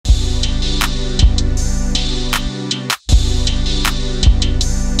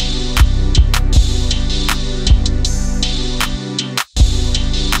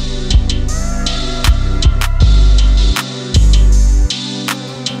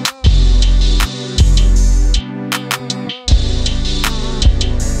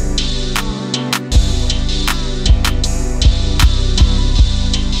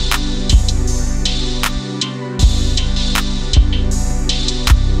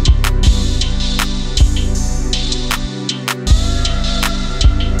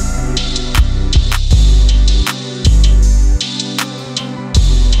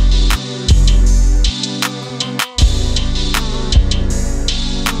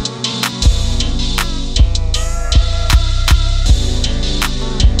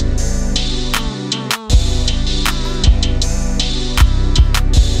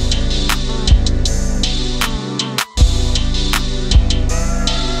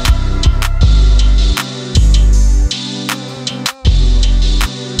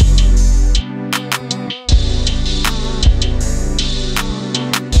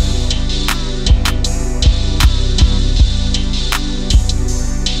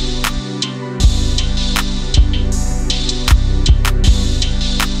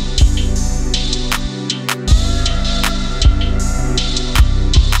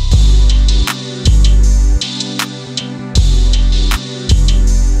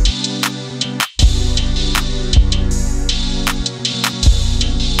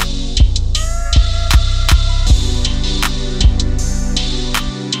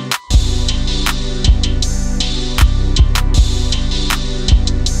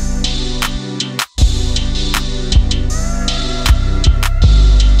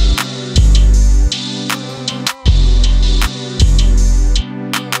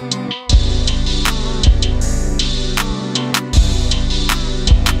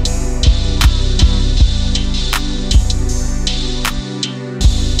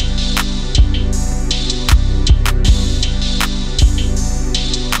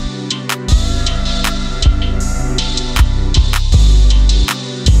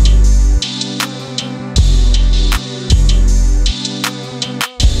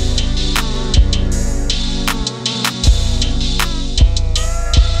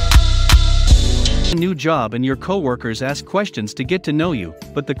job and your coworkers ask questions to get to know you,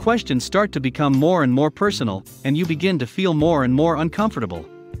 but the questions start to become more and more personal, and you begin to feel more and more uncomfortable.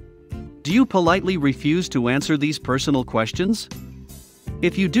 Do you politely refuse to answer these personal questions?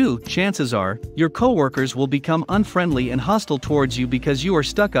 If you do, chances are, your coworkers will become unfriendly and hostile towards you because you are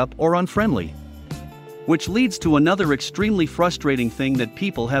stuck up or unfriendly. Which leads to another extremely frustrating thing that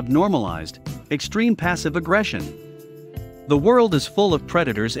people have normalized: extreme passive aggression. The world is full of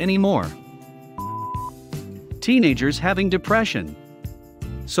predators anymore. Teenagers having depression.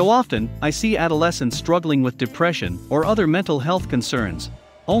 So often, I see adolescents struggling with depression or other mental health concerns,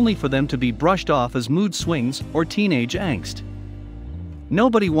 only for them to be brushed off as mood swings or teenage angst.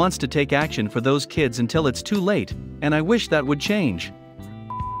 Nobody wants to take action for those kids until it's too late, and I wish that would change.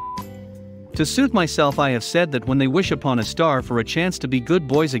 To suit myself, I have said that when they wish upon a star for a chance to be good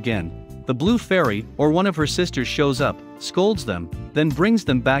boys again, the blue fairy or one of her sisters shows up, scolds them, then brings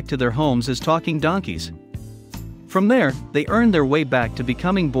them back to their homes as talking donkeys. From there, they earn their way back to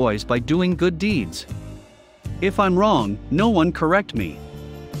becoming boys by doing good deeds. If I'm wrong, no one correct me.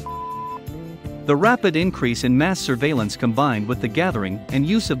 The rapid increase in mass surveillance combined with the gathering and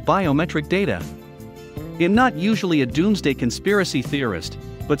use of biometric data. I'm not usually a doomsday conspiracy theorist,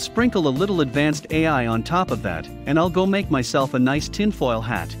 but sprinkle a little advanced AI on top of that, and I'll go make myself a nice tinfoil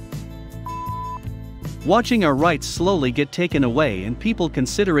hat. Watching our rights slowly get taken away and people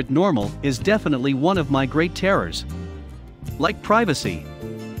consider it normal is definitely one of my great terrors. Like privacy.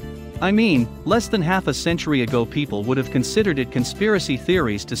 I mean, less than half a century ago people would have considered it conspiracy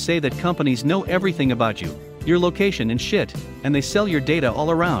theories to say that companies know everything about you, your location and shit, and they sell your data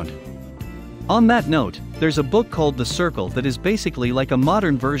all around. On that note, there's a book called The Circle that is basically like a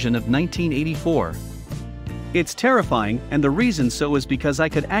modern version of 1984. It's terrifying, and the reason so is because I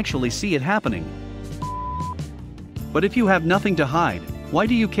could actually see it happening. But if you have nothing to hide, why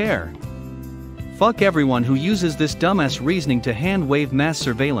do you care? Fuck everyone who uses this dumbass reasoning to hand-wave mass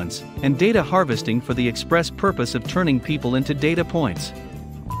surveillance and data harvesting for the express purpose of turning people into data points.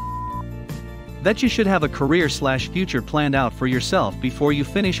 That you should have a career/future planned out for yourself before you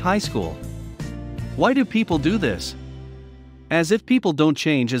finish high school. Why do people do this? As if people don't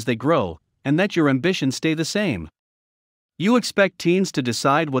change as they grow, and that your ambitions stay the same. You expect teens to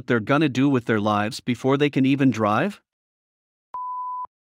decide what they're gonna do with their lives before they can even drive?